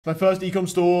My first ecom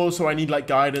store, so I need like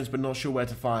guidance, but not sure where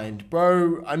to find.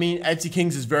 Bro, I mean, Etsy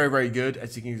Kings is very, very good.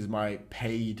 Etsy Kings is my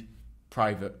paid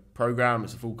private program.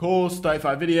 It's a full course,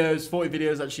 35 videos, 40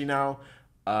 videos actually now.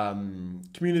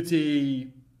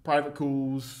 Community, private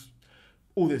calls,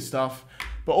 all this stuff.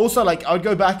 But also, like, I would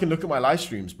go back and look at my live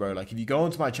streams, bro. Like, if you go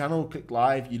onto my channel, click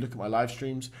live, you look at my live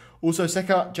streams. Also,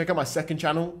 check out my second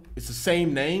channel. It's the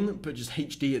same name, but just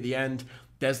HD at the end.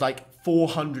 There's like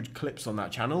 400 clips on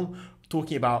that channel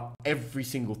talking about every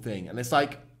single thing. And it's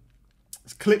like,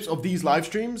 it's clips of these live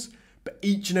streams, but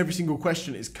each and every single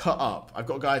question is cut up. I've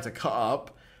got a guy to cut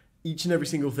up each and every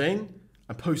single thing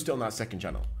and post it on that second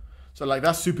channel. So like,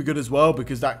 that's super good as well,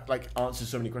 because that like answers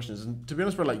so many questions. And to be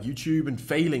honest, bro, like YouTube and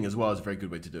failing as well is a very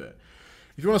good way to do it.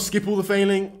 If you want to skip all the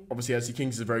failing, obviously Etsy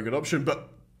Kings is a very good option, but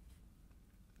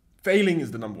failing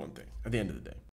is the #1 thing at the end of the day.